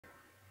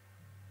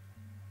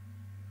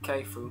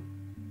Cae-Fu.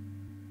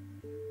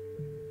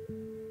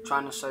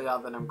 Trying to show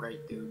y'all that I'm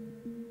great, dude.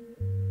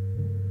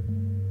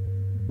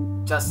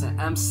 Just an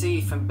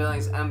MC from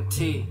Billings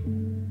MT.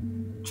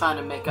 Trying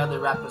to make other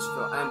rappers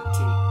feel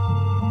empty.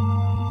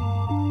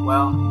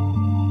 Well,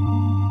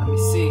 let me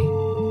see.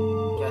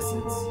 Guess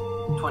it's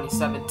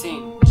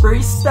 2017.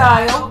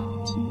 Freestyle.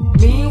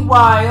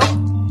 Meanwhile,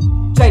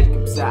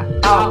 Jacob's at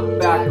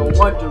Outback. I'm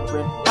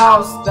wondering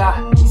how's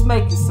that? He's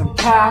making some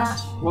cash.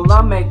 Well,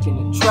 I'm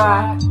making a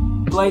track.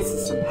 Blazing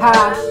some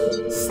hash.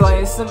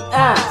 Slaying some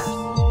ass.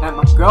 At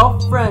my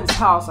girlfriend's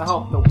house. I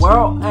hope the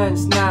world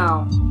ends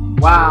now.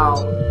 Wow.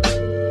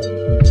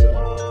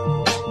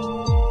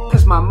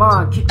 Cause my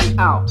mom kicked me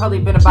out. Probably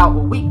been about a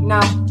week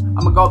now.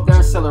 I'ma go up there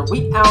and sell her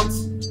wheat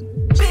ounce.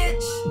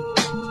 Bitch.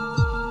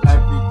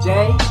 Every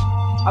day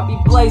I'll be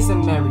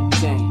blazing Mary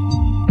Jane.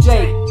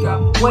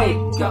 Jacob,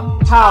 wake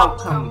up. How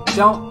come you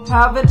don't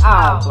have an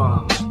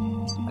album?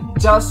 I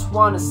just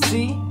wanna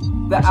see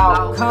the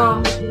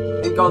outcome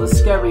and go the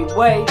scary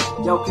way.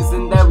 Yo, cause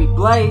in there we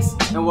blaze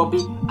and we'll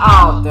be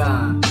all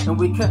done. And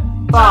we could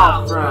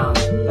fall from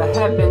the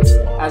heavens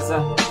as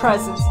a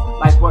presence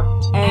like we're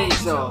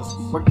angels.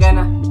 We're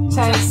gonna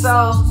change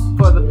souls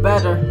for the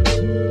better.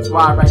 That's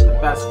why I write the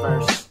best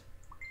verse.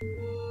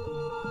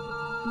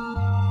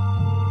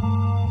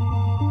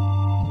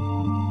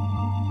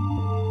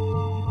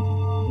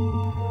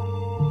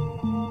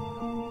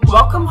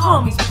 Welcome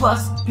homies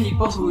plus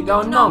people who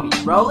don't know me.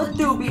 Roll a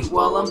doobie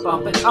while I'm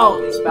bumping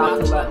oldies.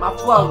 About to let my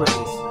flow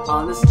release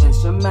on this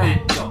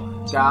instrumental.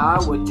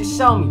 God, would you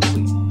show me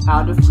please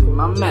how to free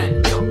my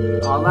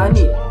mental? All I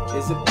need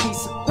is a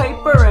piece of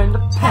paper and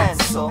a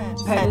pencil.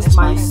 Pen is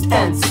my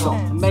stencil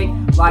to make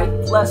life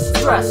less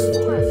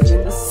stressful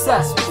in the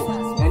cesspool.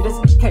 And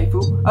it's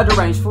Cae-Fu, a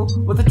deranged fool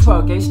with a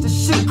 12 gauge to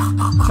shoot.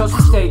 Social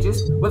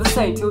stages with a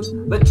sane tooth,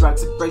 let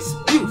drugs embrace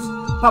abuse.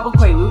 Pop a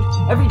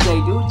Quaalude, everyday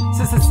dude,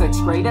 since the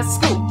 6th grade at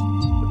school.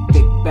 A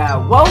big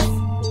bad wolf,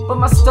 but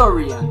my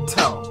story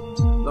untold.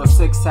 Little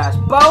 6-hash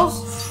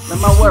bows, let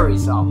my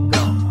worries all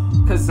go.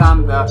 Cause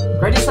I'm the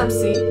greatest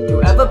MC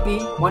to ever be.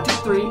 1, 2,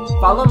 3,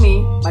 follow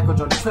me. Michael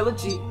Jordan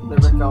trilogy,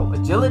 lyrical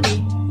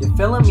agility. You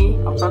feeling me?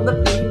 I'm from the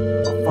B,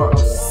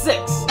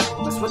 0406.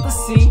 Mess with the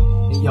C,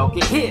 and you'll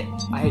get hit.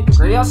 I hate the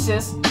gray ass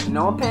shits, and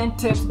no one paying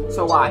tips,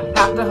 so I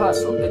have to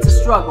hustle. It's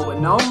a struggle with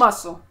no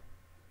muscle.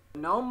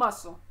 No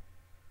muscle.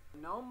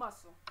 No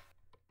muscle.